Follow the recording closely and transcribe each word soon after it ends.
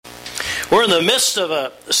We're in the midst of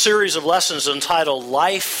a series of lessons entitled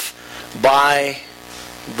Life by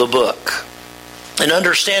the Book. And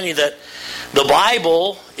understanding that the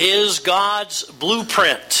Bible is God's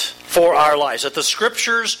blueprint for our lives. That the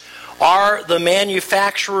Scriptures are the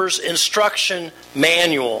manufacturer's instruction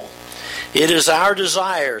manual. It is our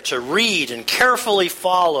desire to read and carefully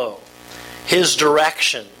follow His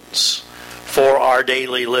directions for our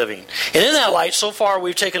daily living. And in that light, so far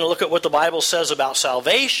we've taken a look at what the Bible says about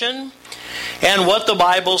salvation and what the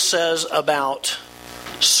Bible says about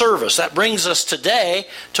service. That brings us today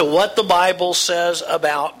to what the Bible says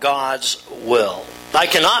about God's will. I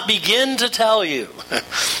cannot begin to tell you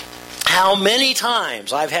how many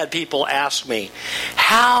times I've had people ask me,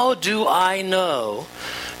 how do I know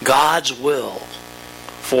God's will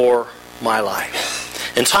for my life?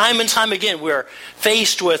 And time again, we're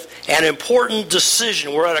faced with an important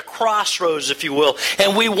decision. We're at a crossroads, if you will,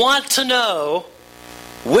 and we want to know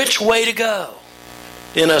which way to go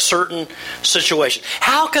in a certain situation.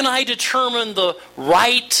 How can I determine the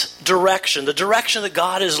right direction, the direction that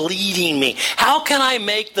God is leading me? How can I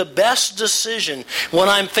make the best decision when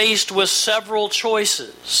I'm faced with several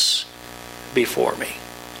choices before me?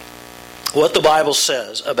 What the Bible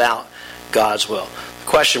says about God's will. The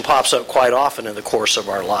question pops up quite often in the course of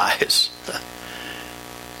our lives.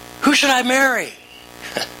 Who should I marry?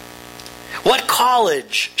 What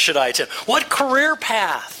college should I attend? What career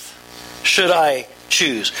path should I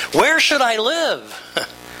choose? Where should I live?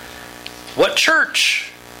 What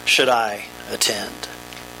church should I attend?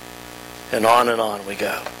 And on we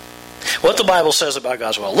go. What the Bible says about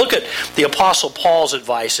God's will. Look at the Apostle Paul's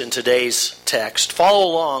advice in today's text. Follow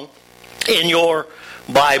along in your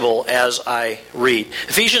Bible as I read.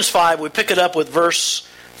 Ephesians 5, we pick it up with verse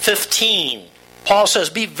 15. Paul says,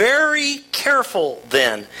 "Be very careful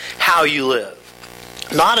then how you live,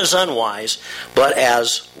 not as unwise, but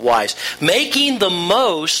as wise, making the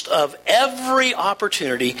most of every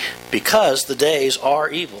opportunity, because the days are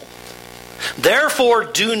evil. Therefore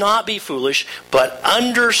do not be foolish, but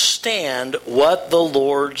understand what the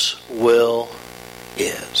Lord's will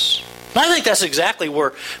is." And I think that's exactly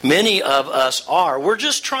where many of us are. We're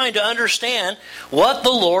just trying to understand what the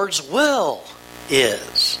Lord's will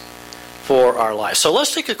is for our lives. So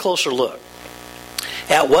let's take a closer look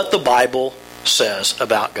at what the Bible says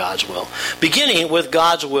about God's will. Beginning with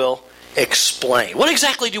God's will explained. What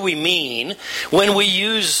exactly do we mean when we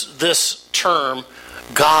use this term,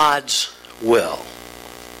 God's will?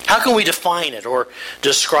 How can we define it or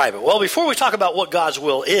describe it? Well, before we talk about what God's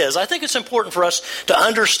will is, I think it's important for us to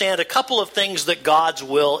understand a couple of things that God's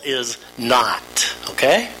will is not.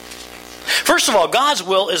 Okay? First of all, God's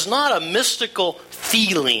will is not a mystical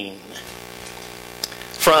feeling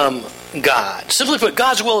from God. Simply put,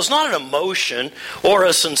 God's will is not an emotion or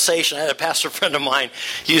a sensation. I had a pastor friend of mine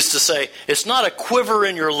used to say, it's not a quiver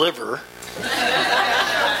in your liver.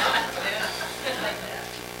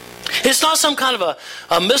 It's not some kind of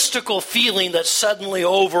a mystical feeling that suddenly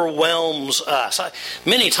overwhelms us.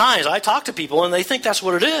 Many times I talk to people and they think that's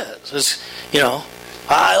what it is.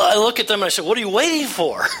 I look at them and I say, what are you waiting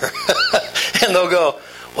for? And they'll go,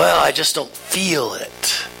 well, I just don't feel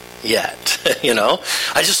it yet.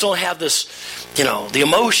 I just don't have this, the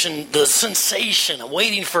emotion, the sensation. I'm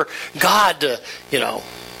waiting for God to,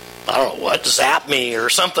 I don't know what, zap me or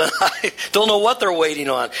something. I don't know what they're waiting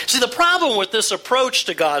on. See, the problem with this approach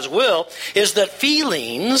to God's will is that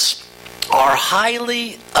feelings are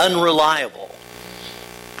highly unreliable.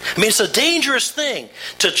 I mean, it's a dangerous thing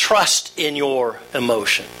to trust in your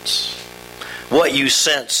emotions, what you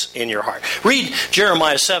sense in your heart. Read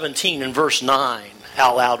Jeremiah 17 and verse 9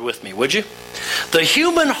 out loud with me, would you? "The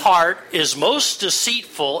human heart is most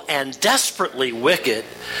deceitful and desperately wicked.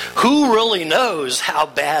 Who really knows how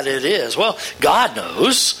bad it is?" Well, God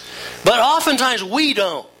knows, but oftentimes we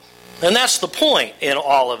don't. And that's the point in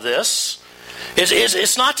all of this.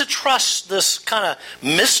 It's not to trust this kind of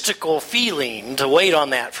mystical feeling, to wait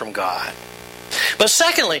on that from God. But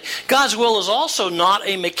secondly, God's will is also not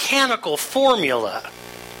a mechanical formula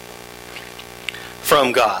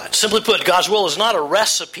from God. Simply put, God's will is not a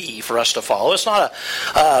recipe for us to follow. It's not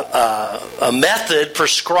a method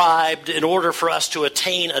prescribed in order for us to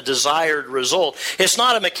attain a desired result. It's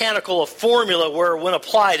not a mechanical formula where when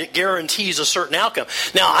applied it guarantees a certain outcome.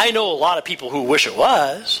 Now, I know a lot of people who wish it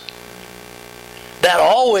was. That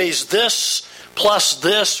always this plus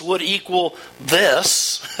this would equal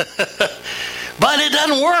this. But it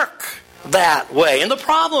doesn't work that way. And the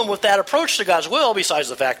problem with that approach to God's will, besides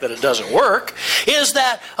the fact that it doesn't work, is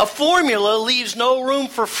that a formula leaves no room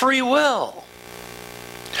for free will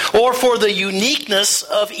or for the uniqueness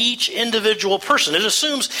of each individual person. It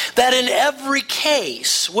assumes that in every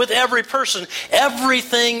case, with every person,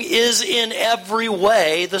 everything is in every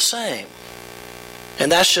way the same.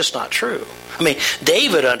 And that's just not true. I mean,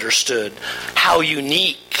 David understood how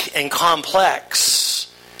unique and complex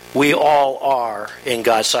we all are in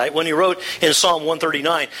God's sight. When he wrote in Psalm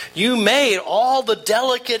 139, "You made all the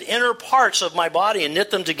delicate inner parts of my body and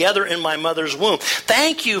knit them together in my mother's womb.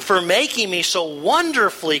 Thank you for making me so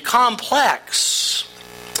wonderfully complex."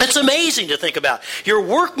 It's amazing to think about. Your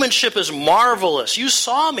workmanship is marvelous. You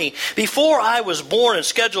saw me before I was born and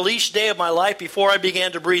scheduled each day of my life before I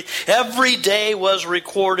began to breathe. Every day was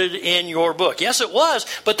recorded in your book. Yes, it was,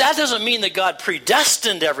 but that doesn't mean that God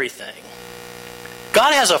predestined everything.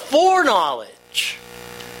 God has a foreknowledge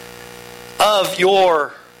of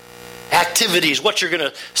your activities, what you're going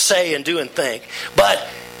to say and do and think. But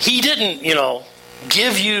He didn't,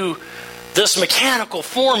 give you this mechanical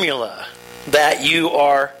formula that you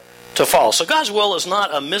are to follow. So God's will is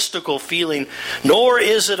not a mystical feeling, nor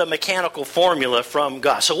is it a mechanical formula from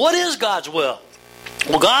God. So what is God's will?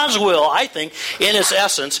 Well, God's will, I think, in its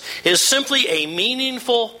essence, is simply a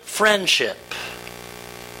meaningful friendship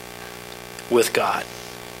with God.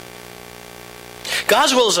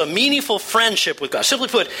 God's will is a meaningful friendship with God. Simply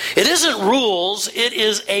put, it isn't rules, it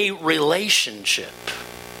is a relationship.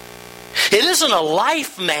 It isn't a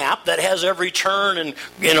life map that has every turn and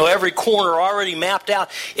every corner already mapped out.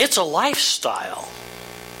 It's a lifestyle.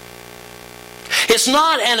 It's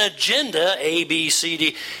not an agenda, A, B, C,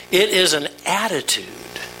 D. It is an attitude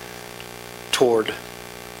toward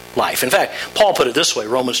life. In fact, Paul put it this way,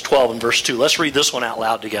 Romans 12 and verse 2. Let's read this one out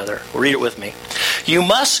loud together. Read it with me. You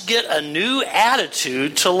must get a new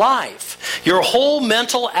attitude to life. Your whole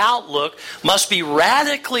mental outlook must be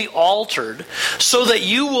radically altered so that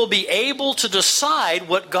you will be able to decide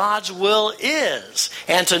what God's will is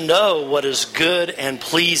and to know what is good and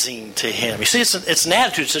pleasing to Him. You see, it's an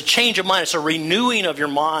attitude. It's a change of mind. It's a renewing of your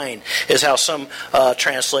mind is how some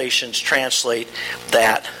translations translate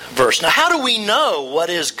that verse. Now, how do we know what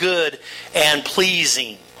is good and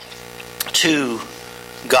pleasing to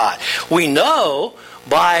God? We know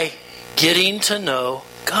by getting to know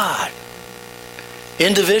God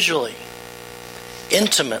individually,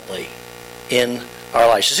 intimately in our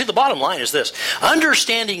lives. You see, the bottom line is this.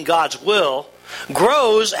 Understanding God's will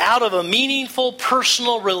grows out of a meaningful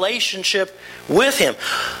personal relationship with Him.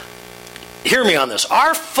 Hear me on this.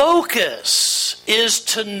 Our focus is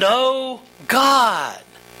to know God,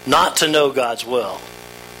 not to know God's will.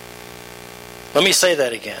 Let me say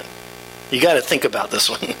that again. You got to think about this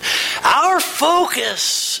one. Our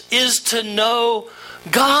focus is to know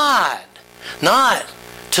God, not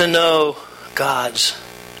to know God's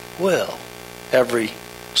will. Every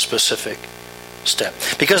specific step.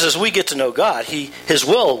 Because as we get to know God, His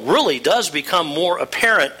will really does become more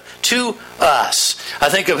apparent to us. I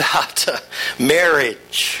think about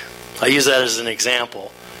marriage. I use that as an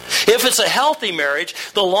example. If it's a healthy marriage,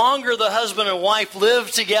 the longer the husband and wife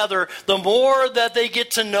live together, the more that they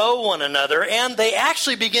get to know one another, and they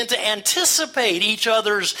actually begin to anticipate each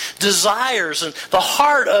other's desires and the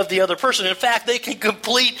heart of the other person. In fact, they can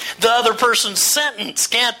complete the other person's sentence,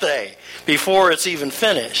 can't they, before it's even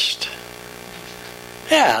finished?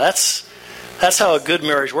 Yeah, that's how a good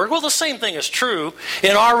marriage works. Well, the same thing is true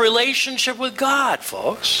in our relationship with God,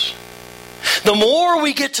 folks. The more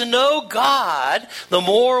we get to know God, the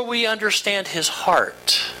more we understand His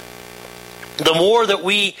heart. The more that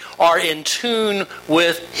we are in tune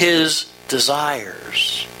with His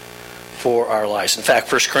desires for our lives. In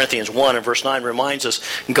fact, 1 Corinthians 1 and verse 9 reminds us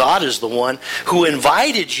God is the one who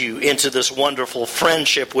invited you into this wonderful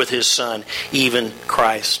friendship with His Son, even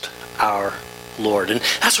Christ our Lord. And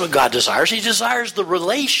that's what God desires. He desires the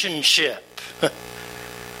relationship.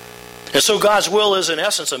 And so God's will is in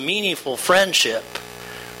essence a meaningful friendship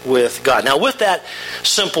with God. Now with that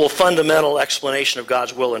simple fundamental explanation of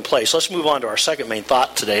God's will in place, let's move on to our second main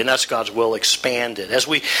thought today, and that's God's will expanded. As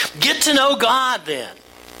we get to know God then,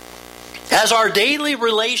 as our daily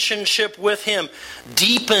relationship with Him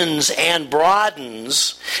deepens and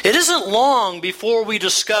broadens, it isn't long before we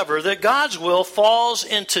discover that God's will falls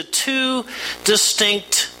into two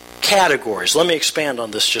distinct categories. Let me expand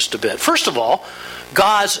on this just a bit. First of all,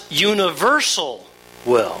 God's universal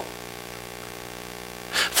will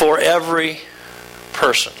for every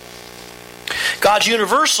person. God's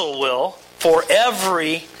universal will for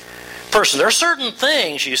every person. There are certain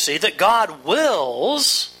things, you see, that God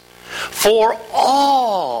wills for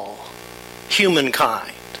all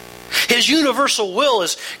humankind. His universal will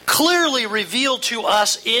is clearly revealed to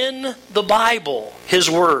us in the Bible, His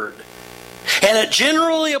Word. And it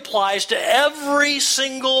generally applies to every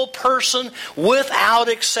single person without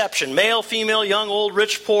exception. Male, female, young, old,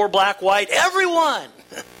 rich, poor, black, white, everyone.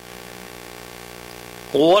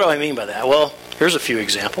 Well, what do I mean by that? Well, here's a few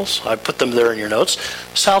examples. I put them there in your notes.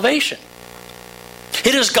 Salvation.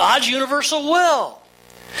 It is God's universal will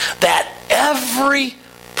that every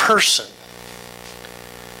person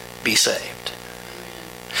be saved.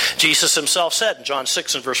 Jesus himself said in John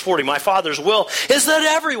 6 and verse 40, "My Father's will is that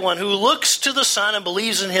everyone who looks to the Son and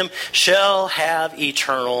believes in him shall have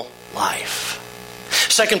eternal life."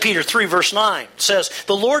 2 Peter 3 verse 9 says,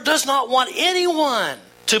 "The Lord does not want anyone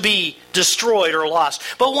to be destroyed or lost,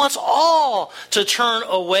 but wants all to turn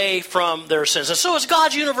away from their sins." And so it's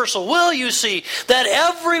God's universal will, you see, that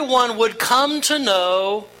everyone would come to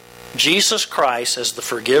know Jesus Christ as the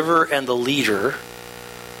forgiver and the leader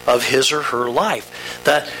of his or her life.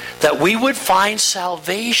 That we would find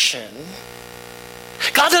salvation.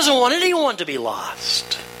 God doesn't want anyone to be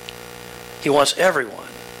lost. He wants everyone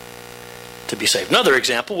to be saved. Another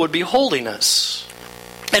example would be holiness.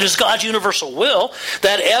 It is God's universal will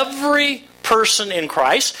that every person in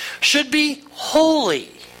Christ should be holy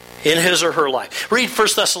in his or her life. Read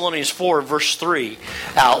 1 Thessalonians 4 verse 3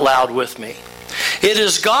 out loud with me. "It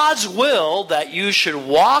is God's will that you should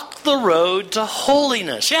walk the road to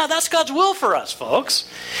holiness." Yeah, that's God's will for us, folks.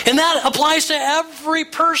 And that applies to every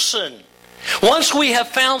person. Once we have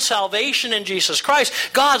found salvation in Jesus Christ,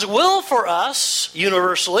 God's will for us,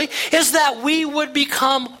 universally, is that we would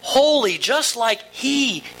become holy, just like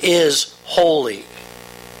He is holy.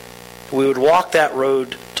 We would walk that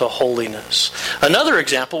road to holiness. Another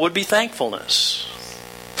example would be thankfulness.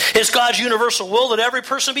 It's God's universal will that every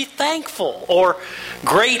person be thankful or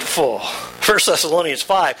grateful. 1 Thessalonians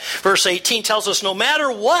 5 verse 18 tells us no matter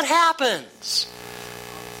what happens.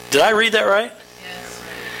 Did I read that right?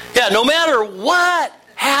 Yeah, no matter what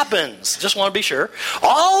happens, just want to be sure,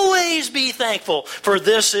 always be thankful, for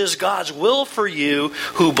this is God's will for you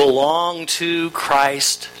who belong to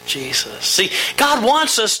Christ Jesus. See, God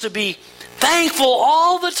wants us to be thankful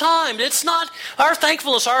all the time. It's not our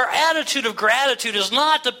thankfulness, our attitude of gratitude is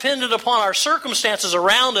not dependent upon our circumstances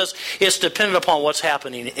around us. It's dependent upon what's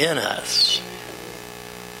happening in us.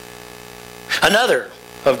 Another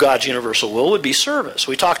of God's universal will would be service.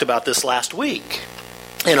 We talked about this last week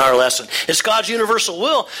in our lesson. It's God's universal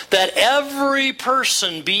will that every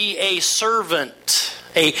person be a servant,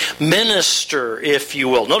 a minister, if you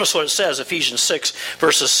will. Notice what it says, Ephesians 6,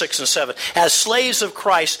 verses 6 and 7. "As slaves of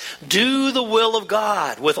Christ, do the will of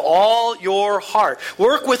God with all your heart.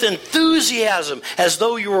 Work with enthusiasm as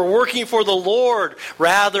though you were working for the Lord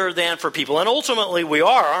rather than for people." And ultimately we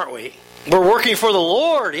are, aren't we? We're working for the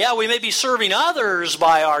Lord. Yeah, we may be serving others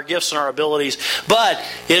by our gifts and our abilities, but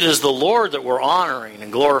it is the Lord that we're honoring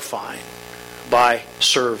and glorifying by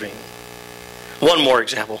serving. One more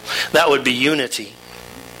example. That would be unity.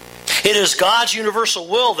 It is God's universal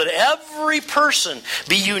will that every person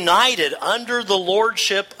be united under the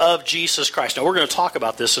lordship of Jesus Christ. Now, we're going to talk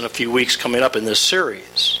about this in a few weeks coming up in this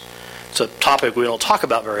series. It's a topic we don't talk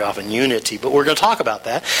about very often, unity, but we're going to talk about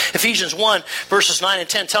that. Ephesians 1, verses 9 and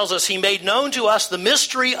 10 tells us, "He made known to us the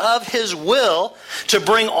mystery of His will to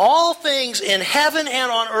bring all things in heaven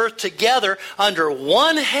and on earth together under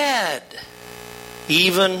one head,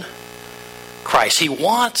 even Christ." He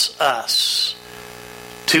wants us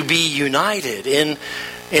to be united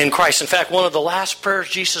in Christ. In fact, one of the last prayers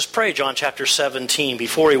Jesus prayed, John chapter 17,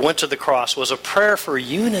 before He went to the cross, was a prayer for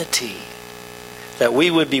unity. That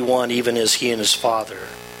we would be one even as He and His Father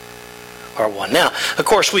are one. Now, of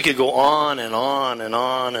course, we could go on and on and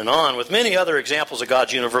on and on with many other examples of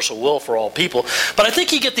God's universal will for all people, but I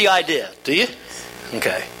think you get the idea, do you?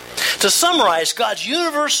 Okay. To summarize, God's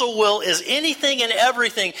universal will is anything and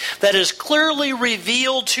everything that is clearly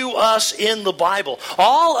revealed to us in the Bible.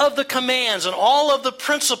 All of the commands and all of the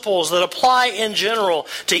principles that apply in general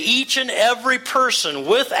to each and every person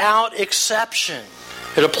without exception.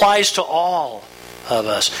 It applies to all of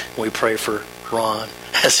us. We pray for Ron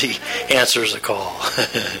as he answers the call.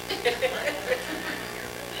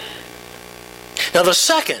 Now, the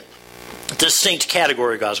second distinct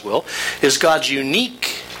category of God's will is God's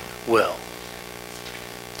unique will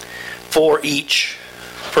for each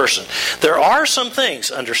person. There are some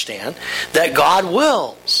things, understand, that God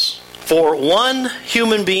wills for one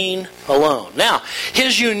human being alone. Now,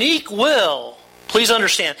 His unique will, please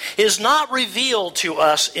understand, is not revealed to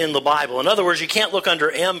us in the Bible. In other words, you can't look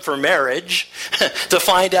under M for marriage to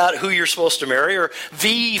find out who you're supposed to marry, or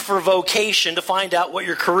V for vocation to find out what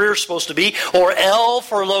your career is supposed to be, or L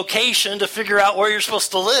for location to figure out where you're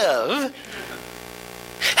supposed to live.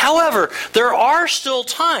 However, there are still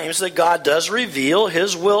times that God does reveal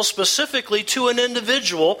His will specifically to an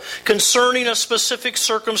individual concerning a specific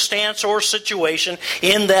circumstance or situation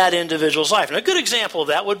in that individual's life. And a good example of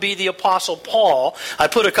that would be the Apostle Paul. I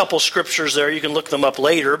put a couple scriptures there. You can look them up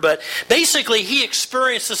later. But basically, he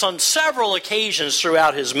experienced this on several occasions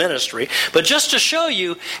throughout his ministry. But just to show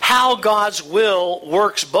you how God's will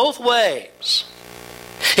works both ways.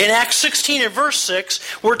 In Acts 16 and verse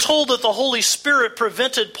 6, we're told that the Holy Spirit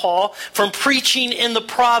prevented Paul from preaching in the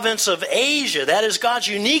province of Asia. That is, God's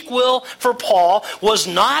unique will for Paul was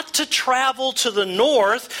not to travel to the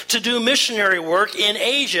north to do missionary work in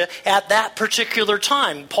Asia at that particular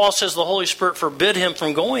time. Paul says the Holy Spirit forbid him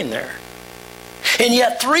from going there. And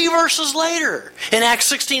yet 3 verses later, in Acts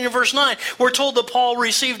 16 and verse 9, we're told that Paul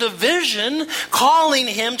received a vision calling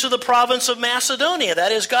him to the province of Macedonia.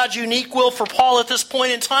 That is, God's unique will for Paul at this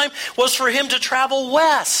point in time was for him to travel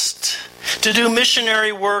west to do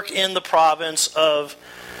missionary work in the province of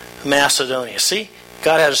Macedonia. See?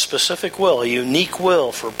 God had a specific will, a unique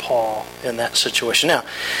will for Paul in that situation. Now,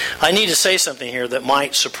 I need to say something here that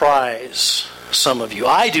might surprise some of you.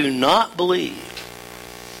 I do not believe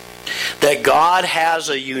that God has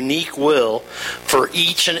a unique will for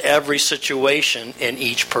each and every situation in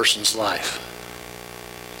each person's life.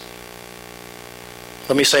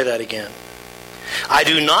 Let me say that again. I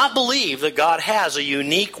do not believe that God has a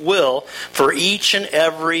unique will for each and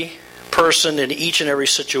every person in each and every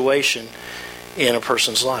situation in a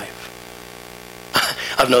person's life.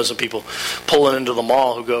 I've known some people pulling into the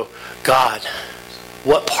mall who go, God,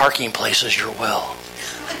 what parking place is your will?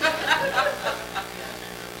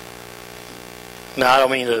 Now, I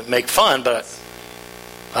don't mean to make fun, but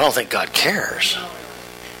I don't think God cares.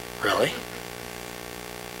 Really?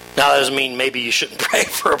 Now, that doesn't mean maybe you shouldn't pray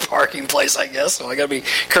for a parking place, I guess. So I got to be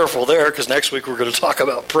careful there, because next week we're going to talk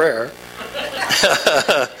about prayer.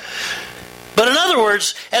 But in other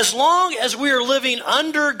words, as long as we are living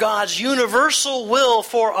under God's universal will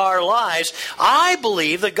for our lives, I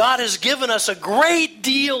believe that God has given us a great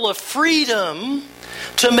deal of freedom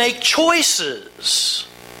to make choices.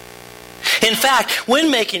 In fact,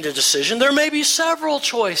 when making a decision, there may be several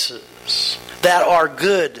choices that are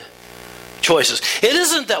good choices. It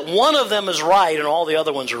isn't that one of them is right and all the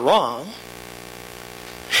other ones are wrong.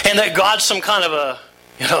 And that God's some kind of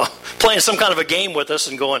playing some kind of a game with us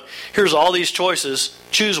and going, here's all these choices,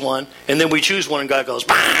 choose one. And then we choose one and God goes,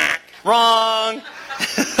 bah, wrong.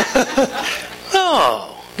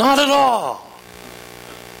 No, not at all.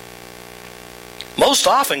 Most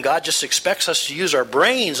often, God just expects us to use our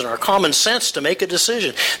brains and our common sense to make a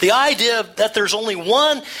decision. The idea that there's only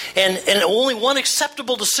one and only one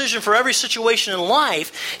acceptable decision for every situation in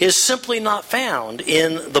life is simply not found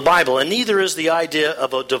in the Bible. And neither is the idea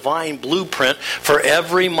of a divine blueprint for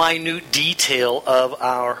every minute detail of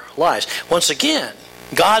our lives. Once again,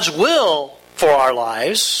 God's will for our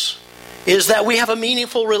lives is that we have a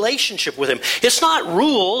meaningful relationship with Him. It's not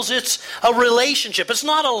rules, it's a relationship. It's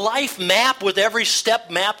not a life map with every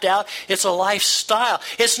step mapped out. It's a lifestyle.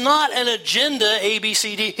 It's not an agenda, A, B,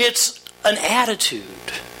 C, D. It's an attitude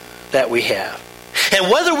that we have.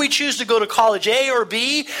 And whether we choose to go to college A or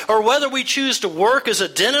B, or whether we choose to work as a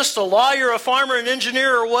dentist, a lawyer, a farmer, an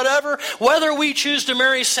engineer, or whatever, whether we choose to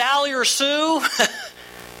marry Sally or Sue,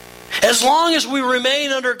 as long as we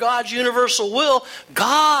remain under God's universal will,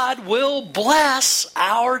 God will bless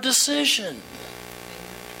our decision.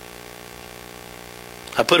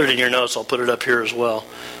 I put it in your notes. I'll put it up here as well.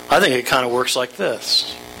 I think it kind of works like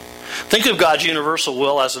this. Think of God's universal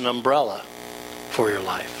will as an umbrella for your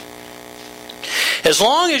life. As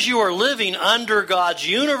long as you are living under God's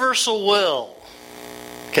universal will,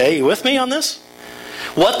 okay, you with me on this?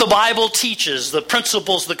 What the Bible teaches, the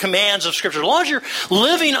principles, the commands of Scripture. As long as you're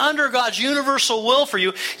living under God's universal will for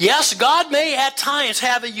you, yes, God may at times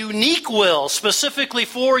have a unique will specifically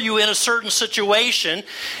for you in a certain situation,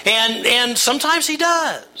 and sometimes He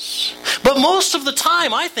does. But most of the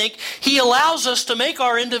time, I think, He allows us to make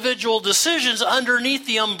our individual decisions underneath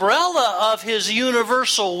the umbrella of His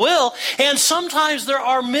universal will, and sometimes there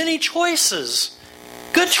are many choices,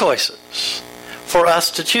 good choices, for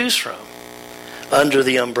us to choose from under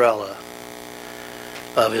the umbrella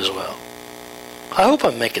of His will. I hope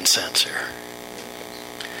I'm making sense here.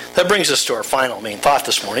 That brings us to our final main thought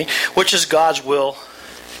this morning, which is God's will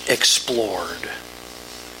explored.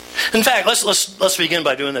 In fact, let's begin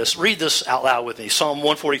by doing this. Read this out loud with me. Psalm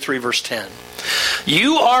 143, verse 10.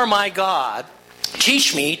 You are my God.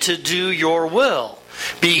 Teach me to do your will.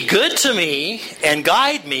 Be good to me and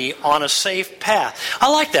guide me on a safe path.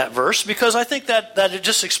 I like that verse because I think that it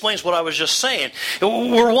just explains what I was just saying.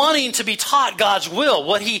 We're wanting to be taught God's will,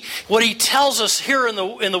 what He tells us here in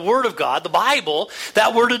the Word of God, the Bible,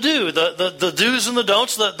 that we're to do, the do's and the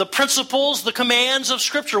don'ts, the principles, the commands of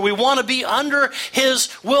Scripture. We want to be under His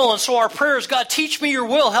will, and so our prayer is, God, teach me your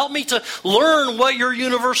will. Help me to learn what your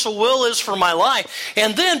universal will is for my life,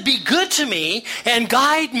 and then be good to me and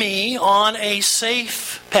guide me on a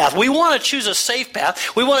safe path. We want to choose a safe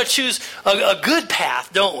path. We want to choose a good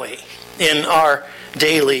path, don't we, in our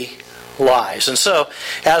daily lives. And so,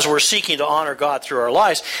 as we're seeking to honor God through our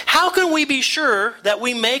lives, how can we be sure that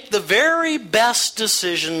we make the very best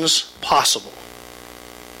decisions possible?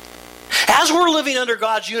 As we're living under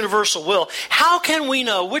God's universal will, how can we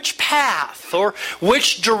know which path or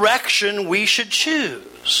which direction we should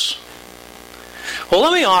choose? Well,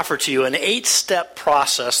 let me offer to you an 8-step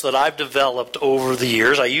process that I've developed over the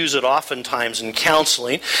years. I use it oftentimes in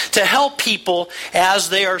counseling to help people as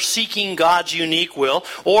they are seeking God's unique will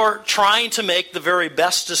or trying to make the very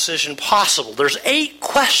best decision possible. There's 8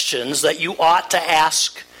 questions that you ought to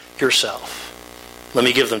ask yourself. Let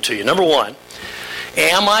me give them to you. Number 1,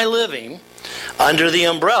 am I living under the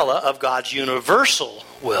umbrella of God's universal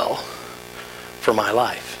will for my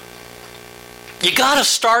life? You got to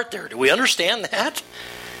start there. Do we understand that?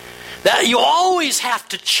 That you always have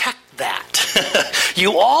to check that.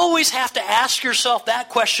 You always have to ask yourself that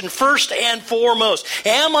question first and foremost.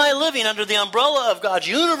 Am I living under the umbrella of God's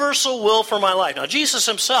universal will for my life? Now, Jesus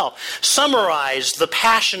himself summarized the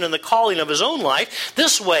passion and the calling of his own life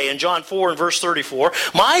this way in John 4 and verse 34.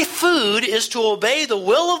 My food is to obey the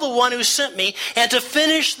will of the one who sent me and to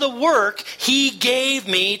finish the work he gave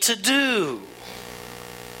me to do.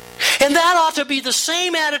 And that ought to be the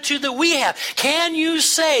same attitude that we have. Can you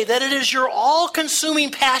say that it is your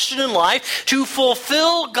all-consuming passion in life to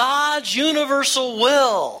fulfill God's universal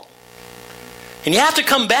will? And you have to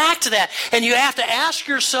come back to that, and you have to ask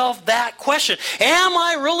yourself that question. Am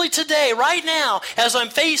I really today, right now, as I'm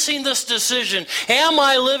facing this decision, am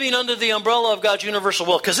I living under the umbrella of God's universal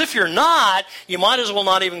will? Because if you're not, you might as well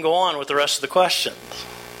not even go on with the rest of the questions.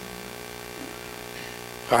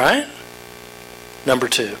 All right? Number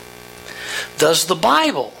 2. Does the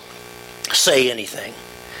Bible say anything,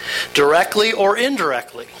 directly or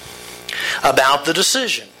indirectly, about the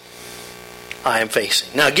decision I am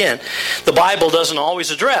facing? Now again, the Bible doesn't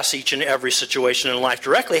always address each and every situation in life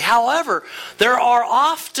directly. However, there are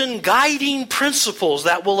often guiding principles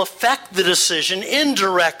that will affect the decision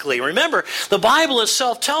indirectly. Remember, the Bible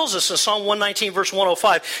itself tells us in Psalm 119 verse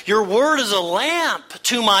 105, your word is a lamp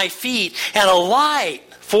to my feet and a light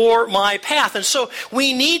for my path. And so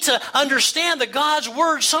we need to understand that God's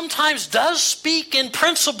Word sometimes does speak in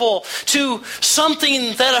principle to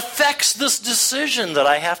something that affects this decision that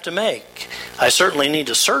I have to make. I certainly need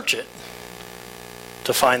to search it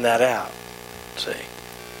to find that out. See?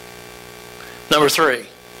 Number 3,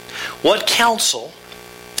 what counsel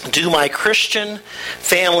do my Christian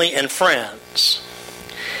family and friends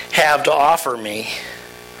have to offer me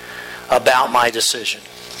about my decision?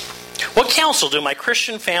 What counsel do my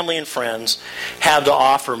Christian family and friends have to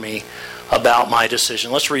offer me about my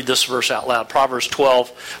decision? Let's read this verse out loud. Proverbs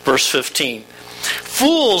 12, verse 15.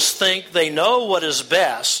 Fools think they know what is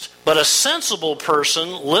best, but a sensible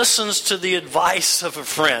person listens to the advice of a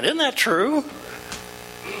friend. Isn't that true?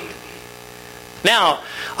 Now,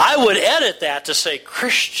 I would edit that to say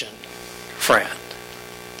Christian friend.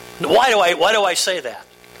 Why do I say that?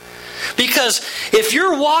 Because if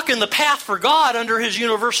you're walking the path for God under His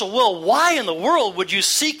universal will, why in the world would you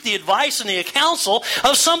seek the advice and the counsel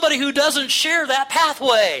of somebody who doesn't share that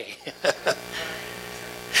pathway?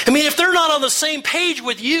 I mean, if they're not on the same page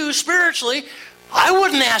with you spiritually, I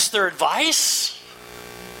wouldn't ask their advice.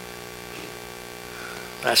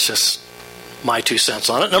 That's just my 2 cents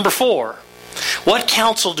on it. Number 4, what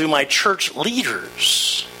counsel do my church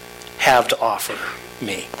leaders have to offer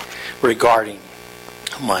me regarding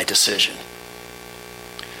my decision?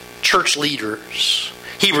 Church leaders.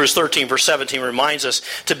 Hebrews 13 verse 17 reminds us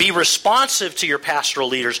to be responsive to your pastoral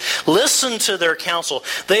leaders. Listen to their counsel.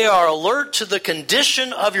 They are alert to the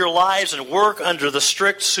condition of your lives and work under the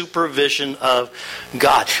strict supervision of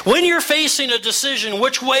God. When you're facing a decision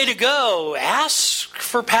which way to go, ask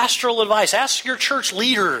for pastoral advice. Ask your church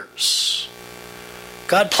leaders.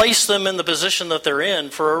 God placed them in the position that they're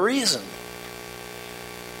in for a reason.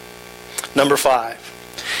 Number 5.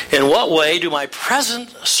 In what way do my present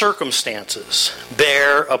circumstances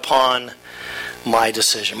bear upon my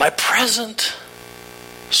decision? My present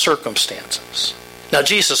circumstances. Now,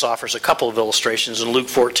 Jesus offers a couple of illustrations in Luke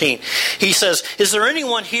 14. He says, is there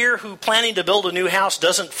anyone here who, planning to build a new house,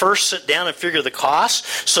 doesn't first sit down and figure the cost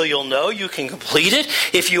so you'll know you can complete it?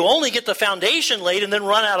 If you only get the foundation laid and then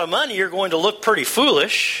run out of money, you're going to look pretty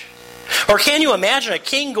foolish. Or can you imagine a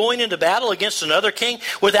king going into battle against another king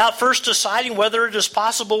without first deciding whether it is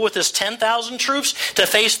possible with his 10,000 troops to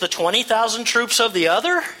face the 20,000 troops of the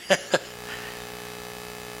other?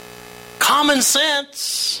 Common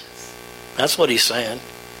sense. That's what he's saying.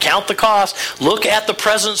 Count the cost. Look at the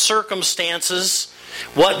present circumstances.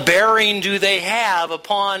 What bearing do they have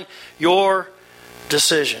upon your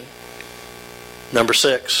decision? Number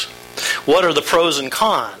 6. What are the pros and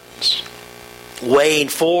cons? Weighing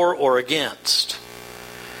for or against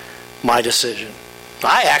my decision.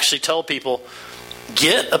 I actually tell people,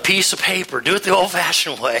 get a piece of paper. Do it the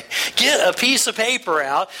old-fashioned way. Get a piece of paper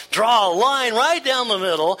out, draw a line right down the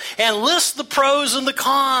middle, and list the pros and the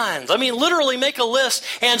cons. I mean, literally make a list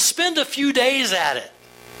and spend a few days at it.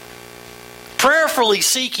 Prayerfully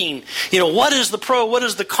seeking, what is the pro, what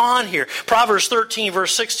is the con here? Proverbs 13,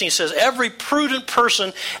 verse 16 says, every prudent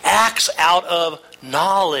person acts out of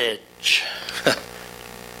knowledge.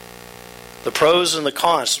 The pros and the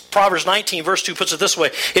cons. Proverbs 19 verse 2 puts it this way.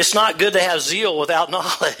 It's not good to have zeal without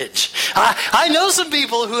knowledge. I know some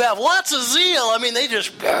people who have lots of zeal. I mean, they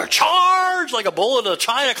just charge like a bull in a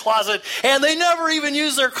china closet, and they never even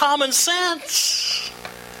use their common sense.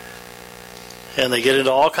 And they get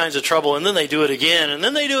into all kinds of trouble, and then they do it again, and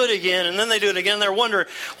then they do it again, and then they do it again. They're wondering,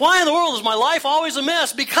 why in the world is my life always a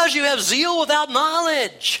mess? Because you have zeal without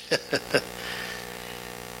knowledge.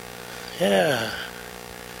 Yeah.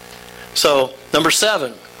 So, number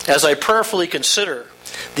 7, as I prayerfully consider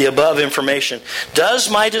the above information,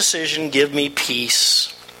 does my decision give me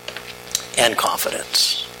peace and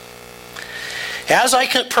confidence? As I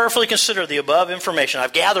can prayerfully consider the above information,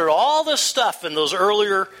 I've gathered all this stuff in those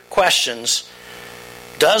earlier questions.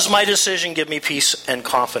 Does my decision give me peace and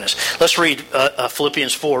confidence? Let's read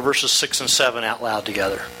Philippians 4, verses 6 and 7 out loud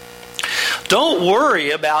together. Don't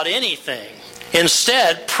worry about anything.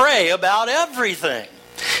 Instead, pray about everything.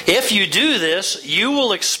 If you do this, you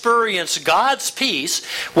will experience God's peace,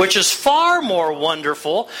 which is far more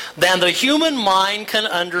wonderful than the human mind can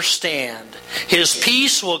understand. His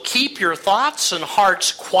peace will keep your thoughts and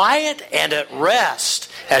hearts quiet and at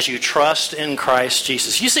rest as you trust in Christ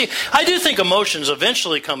Jesus. You see, I do think emotions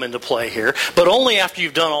eventually come into play here, but only after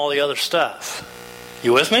you've done all the other stuff.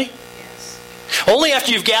 You with me? Only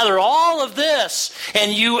after you've gathered all of this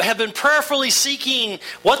and you have been prayerfully seeking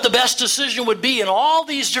what the best decision would be in all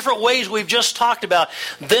these different ways we've just talked about,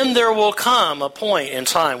 then there will come a point in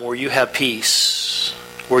time where you have peace,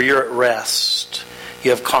 where you're at rest.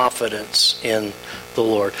 You have confidence in the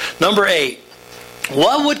Lord. Number 8,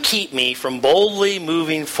 what would keep me from boldly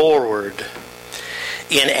moving forward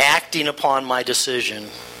in acting upon my decision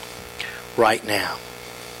right now?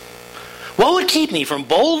 What would keep me from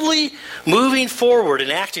boldly moving forward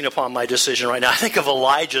and acting upon my decision right now? I think of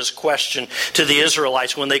Elijah's question to the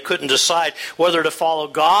Israelites when they couldn't decide whether to follow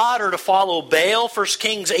God or to follow Baal. 1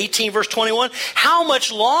 Kings 18 verse 21. How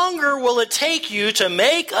much longer will it take you to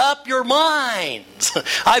make up your minds?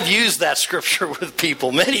 I've used that scripture with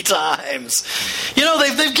people many times.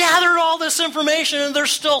 They've gathered all this information and they're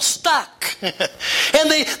still stuck. And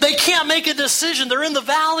they can't make a decision. They're in the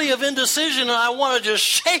valley of indecision, and I want to just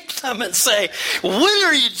shake them and say, when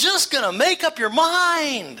are you just going to make up your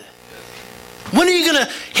mind? When are you going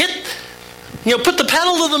to put the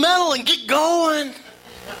pedal to the metal and get going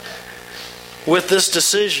with this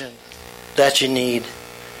decision that you need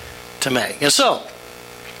to make? And so,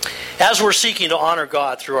 as we're seeking to honor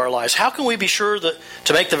God through our lives, how can we be sure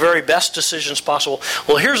to make the very best decisions possible?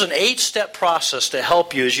 Well, here's an 8-step process to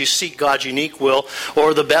help you as you seek God's unique will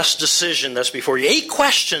or the best decision that's before you. 8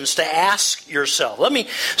 questions to ask yourself. Let me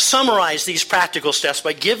summarize these practical steps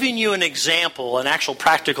by giving you an example, an actual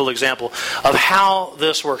practical example of how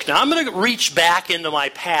this works. Now, I'm going to reach back into my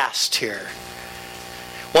past here.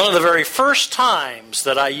 One of the very first times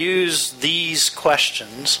that I used these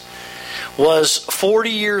questions was 40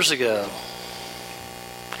 years ago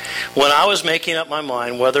when I was making up my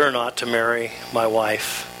mind whether or not to marry my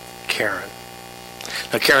wife, Karen.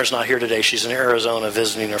 Now, Karen's not here today. She's in Arizona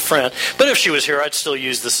visiting a friend. But if she was here, I'd still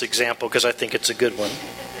use this example because I think it's a good one.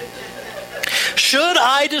 Should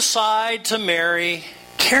I decide to marry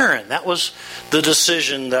Karen? That was the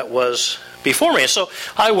decision that was before me. So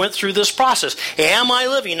I went through this process. Am I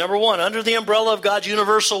living, number 1, under the umbrella of God's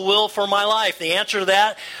universal will for my life? The answer to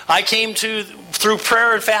that I came to through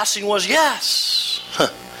prayer and fasting was yes.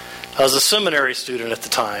 I was a seminary student at the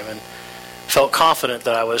time and felt confident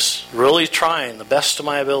that I was really trying the best of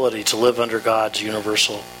my ability to live under God's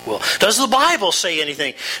universal will. Does the Bible say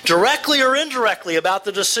anything, directly or indirectly, about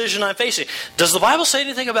the decision I'm facing? Does the Bible say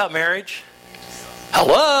anything about marriage?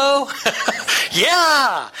 Hello?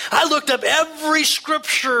 Yeah! I looked up every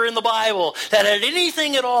scripture in the Bible that had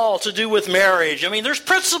anything at all to do with marriage. I mean, there's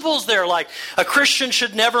principles there like a Christian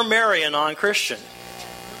should never marry a non-Christian.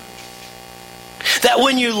 That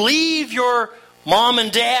when you leave your mom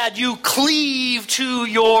and dad, you cleave to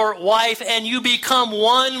your wife and you become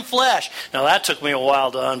one flesh. Now that took me a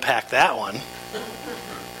while to unpack that one.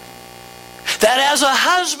 That as a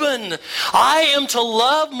husband, I am to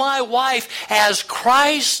love my wife as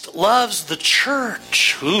Christ loves the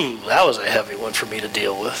church. Ooh, that was a heavy one for me to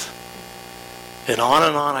deal with. And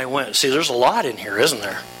on I went. See, there's a lot in here, isn't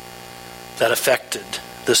there, that affected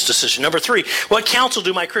this decision. Number 3, what counsel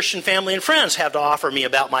do my Christian family and friends have to offer me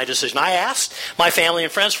about my decision? I asked my family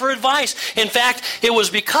and friends for advice. In fact, it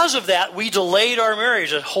was because of that we delayed our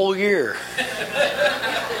marriage a whole year.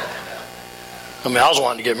 I mean, I was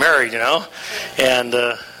wanting to get married, and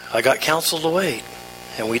I got counsel to wait,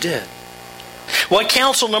 and we did. What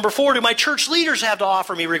counsel, number 4, do my church leaders have to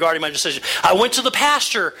offer me regarding my decision? I went to the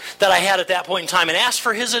pastor that I had at that point in time and asked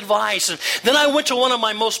for his advice. And then I went to one of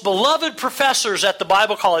my most beloved professors at the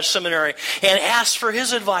Bible College Seminary and asked for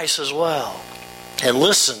his advice as well, and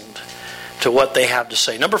listened to what they have to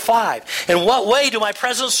say. Number 5, in what way do my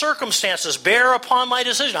present circumstances bear upon my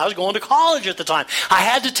decision? I was going to college at the time. I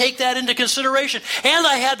had to take that into consideration. And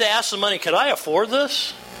I had to ask the money, could I afford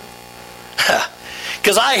this?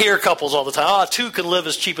 Because I hear couples all the time, 2 can live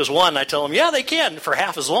as cheap as 1. And I tell them, yeah, they can, for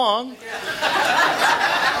half as long.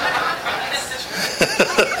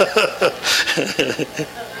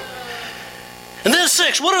 And then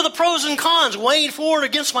 6, what are the pros and cons weighing for and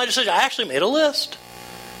against my decision? I actually made a list.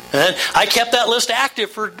 And I kept that list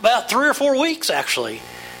active for about 3 or 4 weeks, actually.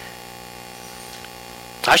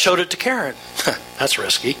 I showed it to Karen. That's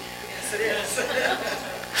risky. Yes, it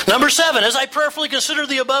is. Number 7, as I prayerfully consider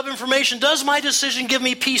the above information, does my decision give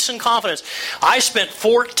me peace and confidence? I spent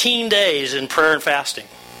 14 days in prayer and fasting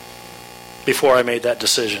before I made that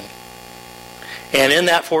decision. And in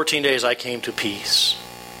that 14 days, I came to peace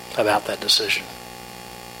about that decision.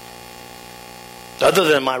 Other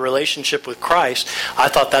than my relationship with Christ, I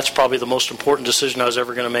thought that's probably the most important decision I was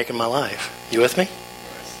ever going to make in my life. You with me?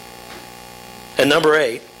 And number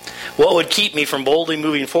 8, what would keep me from boldly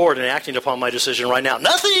moving forward and acting upon my decision right now?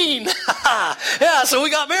 Nothing! Yeah, so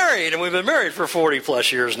we got married, and we've been married for 40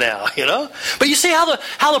 plus years now, But you see how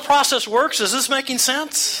the process works? Is this making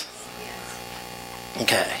sense?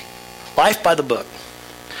 Okay. Life by the book.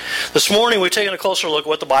 This morning we've taken a closer look at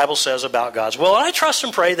what the Bible says about God's will. And I trust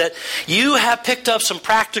and pray that you have picked up some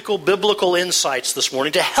practical biblical insights this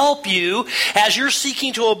morning to help you as you're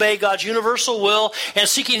seeking to obey God's universal will and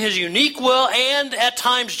seeking His unique will, and at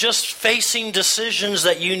times just facing decisions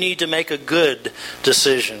that you need to make a good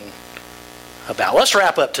decision about. Let's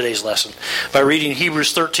wrap up today's lesson by reading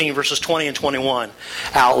Hebrews 13 verses 20 and 21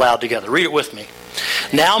 out loud together. Read it with me.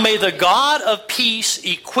 Now may the God of peace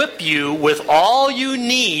equip you with all you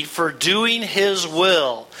need for doing His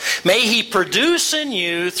will. May He produce in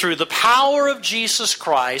you, through the power of Jesus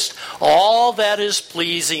Christ, all that is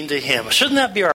pleasing to Him. Shouldn't that be our